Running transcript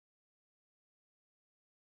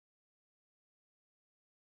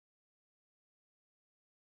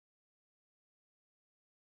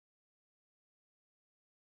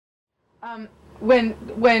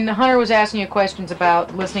When Hunter was asking you questions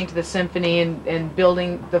about listening to the symphony and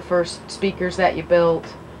building the first speakers that you built,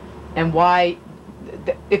 and why,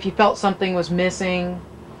 if you felt something was missing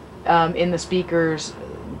in the speakers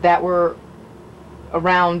that were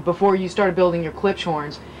around before you started building your Klipsch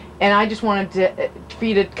horns, and I just wanted for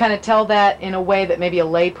you to kind of tell that in a way that maybe a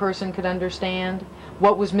lay person could understand.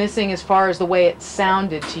 What was missing as far as the way it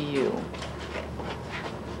sounded to you?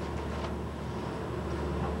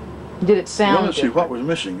 Did it sound Let's see, what was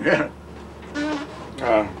missing? Part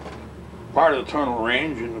of the tonal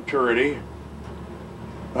range and the purity.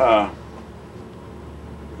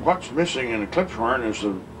 What's missing in a Klipsch horn is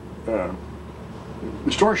the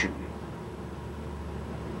distortion.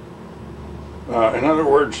 In other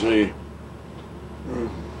words,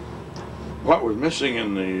 what was missing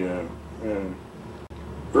in the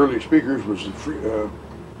early speakers was the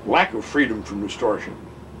lack of freedom from distortion.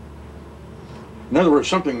 In other words,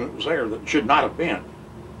 something that was there that should not have been.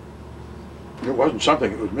 It wasn't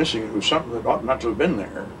something that was missing, it was something that ought not to have been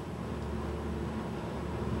there.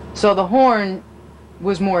 So the horn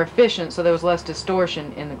was more efficient, so there was less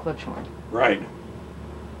distortion in the Klipsch horn. Right.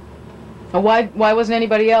 Well, why wasn't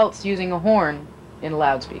anybody else using a horn in a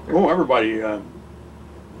loudspeaker? Oh, everybody that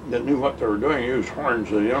knew what they were doing used horns.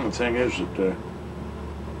 The only thing is that the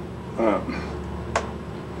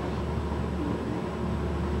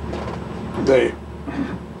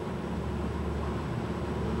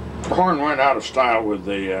horn went out of style with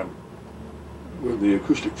the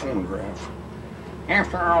acoustic phonograph.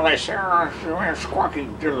 After all this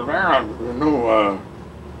squawking to the air,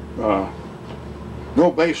 no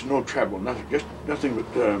bass, no treble, nothing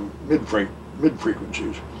but mid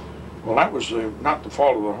frequencies. Well, that was not the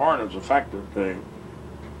fault of the horn; it was the fact that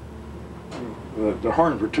the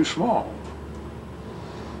horns were too small.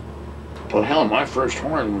 Well, hell, my first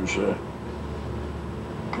horn was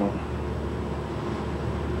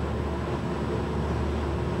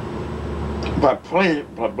by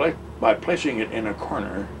placing it in a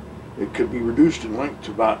corner, it could be reduced in length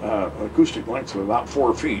to about acoustic length of about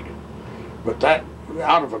 4 feet. But that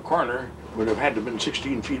out of a corner would have had to have been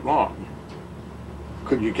 16 feet long.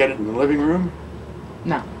 Could you get it in the living room?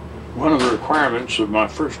 No. One of the requirements of my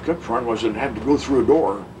first Klipsch horn was it had to go through a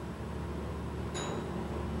door.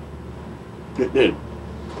 It did.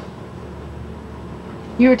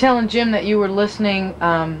 You were telling Jim that you were listening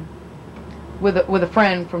with a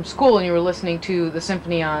friend from school, and you were listening to the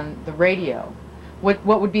symphony on the radio. What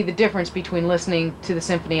would be the difference between listening to the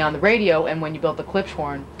symphony on the radio and when you built the Klipsch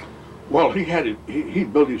horn? Well, he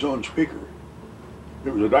built his own speaker.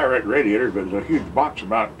 It was a direct radiator, but it was a huge box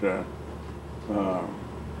about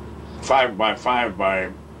 5 by 5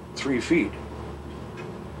 by 3 feet.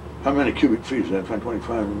 How many cubic feet is that?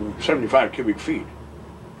 25, 75 cubic feet.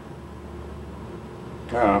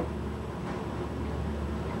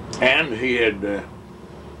 And he had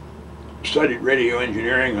studied radio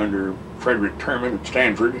engineering under Frederick Terman at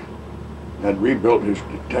Stanford, had rebuilt his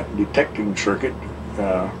detecting circuit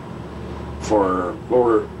for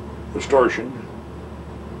lower distortion.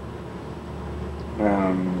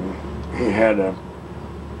 He had a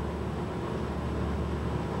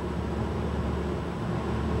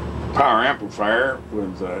power amplifier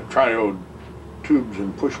with triode tubes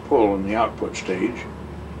and push-pull in the output stage,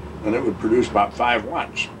 and it would produce about 5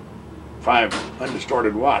 watts, 5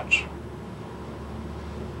 undistorted watts.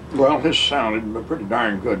 Well, his sounded pretty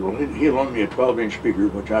darn good. Well, he loaned me a 12-inch speaker,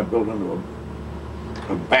 which I built into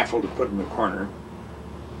a baffle to put in the corner.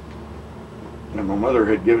 And my mother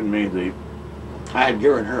had given me I had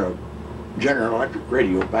given her a General Electric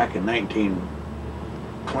radio back in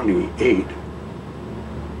 1928.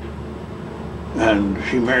 And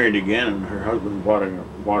she married again, and her husband bought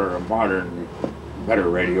her a modern, better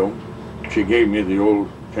radio. She gave me the old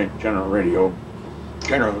General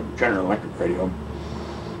Electric radio.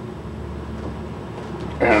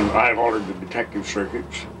 And I altered the detector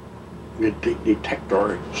circuits,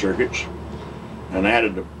 and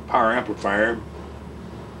added a power amplifier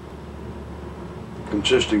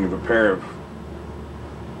consisting of a pair of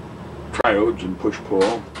triodes and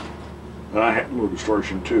push-pull. And I had a little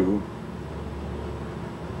distortion too.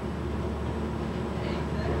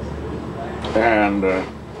 And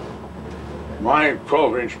my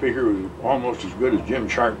 12-inch speaker was almost as good as Jim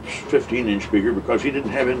Sharp's 15-inch speaker because he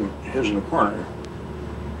didn't have his in the corner.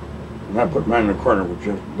 And I put mine in the corner, which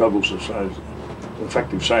just doubles the size, the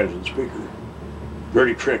effective size of the speaker.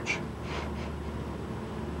 Dirty tricks.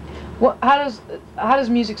 Well, how does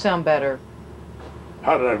music sound better?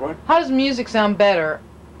 How did I what? How does music sound better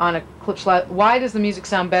on a Klipsch why does the music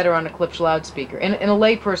sound better on a Klipsch loudspeaker? In a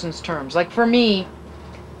layperson's terms, like for me,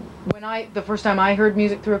 the first time I heard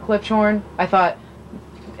music through a Klipsch horn, I thought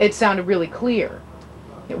it sounded really clear.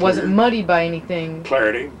 It wasn't muddied by anything.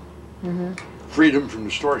 Clarity. Mm-hmm. Freedom from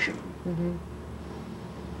distortion. Mm-hmm.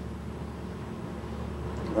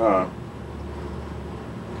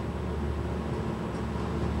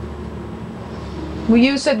 Well,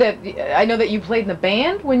 you said that, I know that you played in the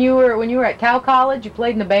band when you were at Cal College. You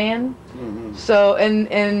played in the band. Mm-hmm. So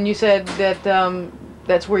and you said that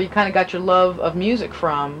that's where you kind of got your love of music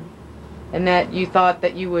from, and that you thought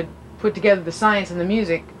that you would put together the science and the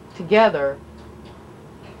music together.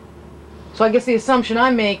 So I guess the assumption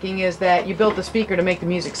I'm making is that you built the speaker to make the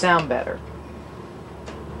music sound better.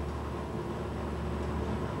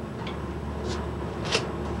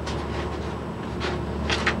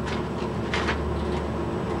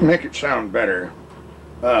 Make it sound better.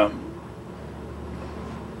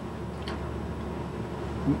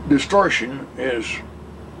 Distortion is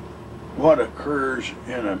what occurs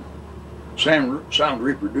in a sound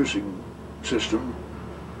reproducing system.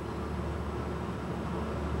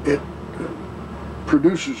 It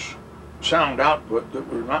produces sound output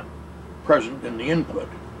that were not present in the input.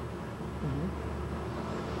 Mm-hmm.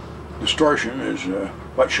 Distortion is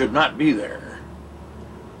what should not be there.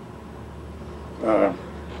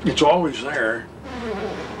 It's always there.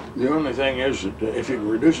 The only thing is that if you can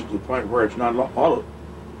reduce it to the point where it's not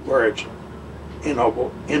where it's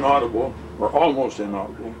inaudible or almost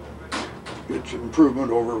inaudible, it's an improvement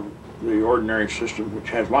over the ordinary system, which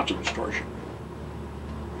has lots of distortion.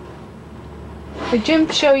 Did Jim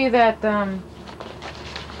show you that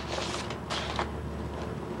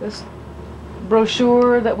this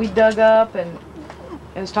brochure that we dug up and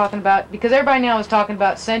was talking about, because everybody now is talking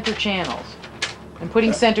about center channels and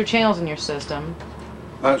putting center channels in your system.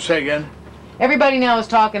 Say again? Everybody now is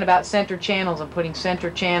talking about center channels and putting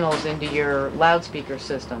center channels into your loudspeaker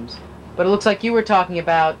systems. But it looks like you were talking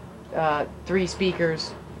about 3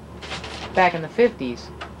 speakers back in the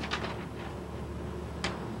 50s.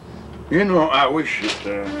 You know, I wish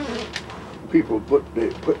that people put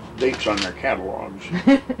dates on their catalogs,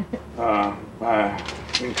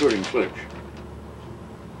 including Klipsch.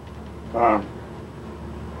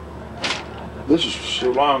 This is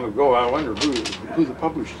so long ago. I wonder who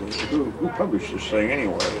published this. Who published this thing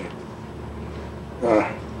anyway?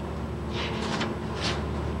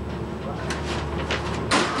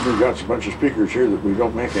 We've got a bunch of speakers here that we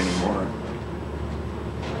don't make anymore.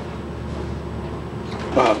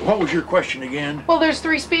 What was your question again? Well, there's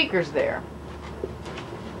 3 speakers there.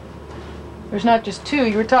 There's not just 2.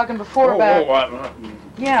 You were talking before about.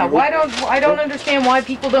 Yeah, I don't understand why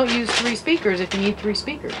people don't use 3 speakers if you need 3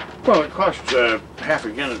 speakers. Well, it costs half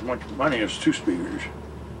again as much money as 2 speakers.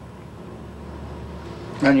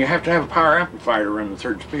 And you have to have a power amplifier to run the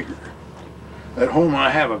 3rd speaker. At home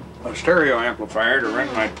I have a stereo amplifier to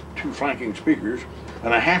run my 2 flanking speakers,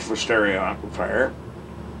 and a half a stereo amplifier,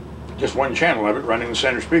 just 1 channel of it running the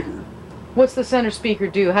center speaker. What's the center speaker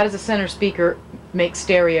do? How does the center speaker make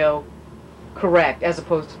stereo correct as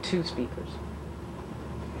opposed to 2 speakers?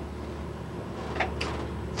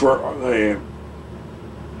 For the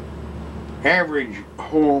average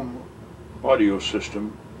home audio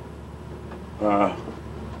system, I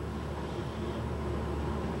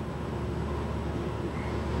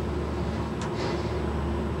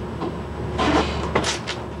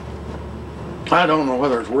don't know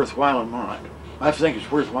whether it's worthwhile or not. I think it's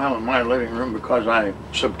worthwhile in my living room because I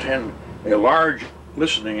subtend a large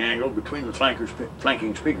listening angle between the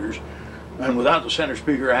flanking speakers, and without the center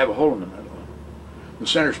speaker I have a hole in the middle. The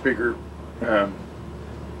center speaker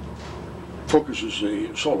focuses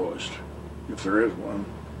the soloist, if there is one.